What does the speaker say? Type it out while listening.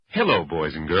Hello,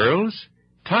 boys and girls.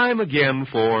 Time again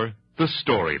for The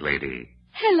Story Lady.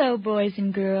 Hello, boys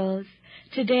and girls.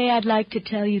 Today I'd like to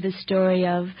tell you the story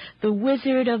of The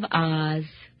Wizard of Oz.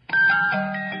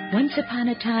 Once upon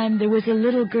a time, there was a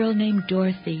little girl named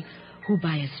Dorothy who,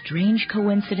 by a strange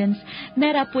coincidence,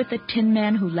 met up with a tin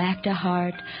man who lacked a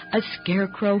heart, a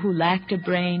scarecrow who lacked a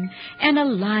brain, and a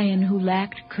lion who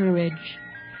lacked courage.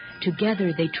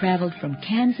 Together they traveled from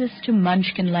Kansas to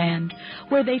Munchkinland,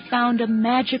 where they found a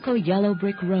magical yellow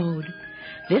brick road.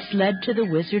 This led to the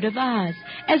Wizard of Oz,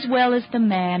 as well as the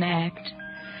Man Act.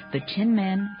 The Tin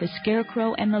Man, the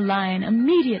Scarecrow, and the Lion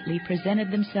immediately presented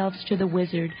themselves to the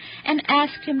Wizard and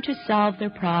asked him to solve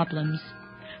their problems.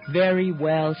 "Very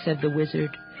well," said the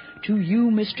Wizard. "To you,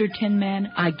 Mr. Tin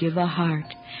Man, I give a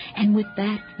heart." And with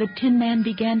that, the Tin Man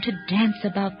began to dance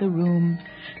about the room.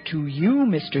 "To you,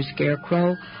 Mr.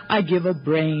 Scarecrow, I give a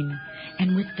brain."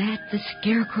 And with that, the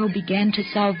Scarecrow began to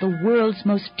solve the world's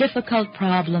most difficult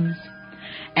problems.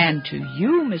 "And to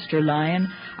you, Mr. Lion,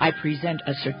 I present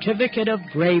a certificate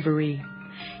of bravery."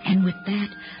 And with that,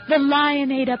 the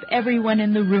Lion ate up everyone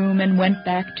in the room and went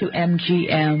back to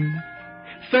MGM.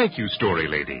 Thank you, Story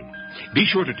Lady. Be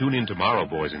sure to tune in tomorrow,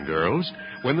 boys and girls,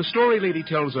 when the Story Lady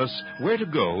tells us where to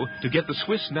go to get the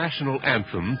Swiss national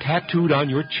anthem tattooed on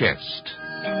your chest.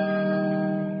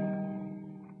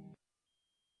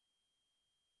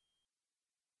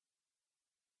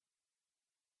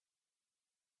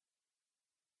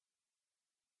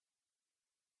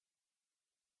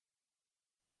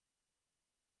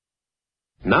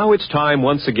 Now it's time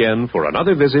once again for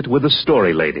another visit with the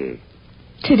Story Lady.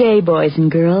 Today, boys and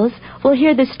girls, we'll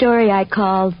hear the story I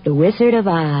call The Wizard of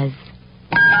Oz.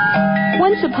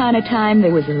 Once upon a time,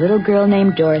 there was a little girl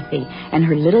named Dorothy and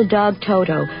her little dog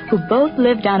Toto, who both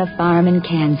lived on a farm in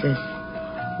Kansas.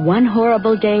 One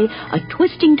horrible day, a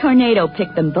twisting tornado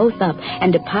picked them both up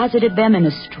and deposited them in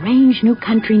a strange new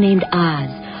country named Oz,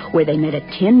 where they met a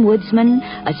tin woodsman,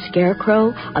 a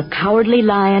scarecrow, a cowardly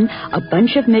lion, a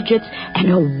bunch of midgets,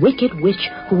 and a wicked witch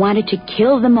who wanted to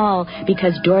kill them all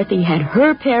because Dorothy had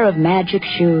her pair of magic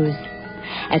shoes.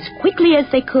 As quickly as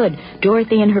they could,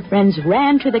 Dorothy and her friends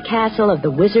ran to the castle of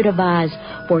the Wizard of Oz,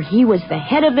 for he was the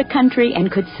head of the country and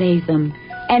could save them.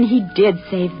 And he did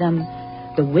save them.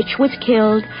 The witch was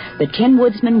killed, the tin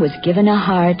woodsman was given a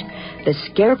heart, the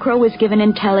scarecrow was given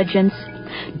intelligence,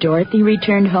 Dorothy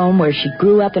returned home where she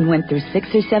grew up and went through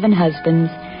 6 or 7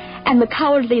 husbands, and the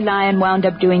cowardly lion wound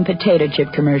up doing potato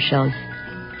chip commercials.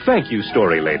 Thank you,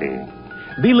 Story Lady.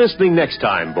 Be listening next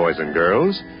time, boys and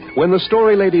girls, when the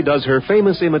Story Lady does her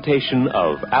famous imitation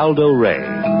of Aldo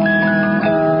Ray.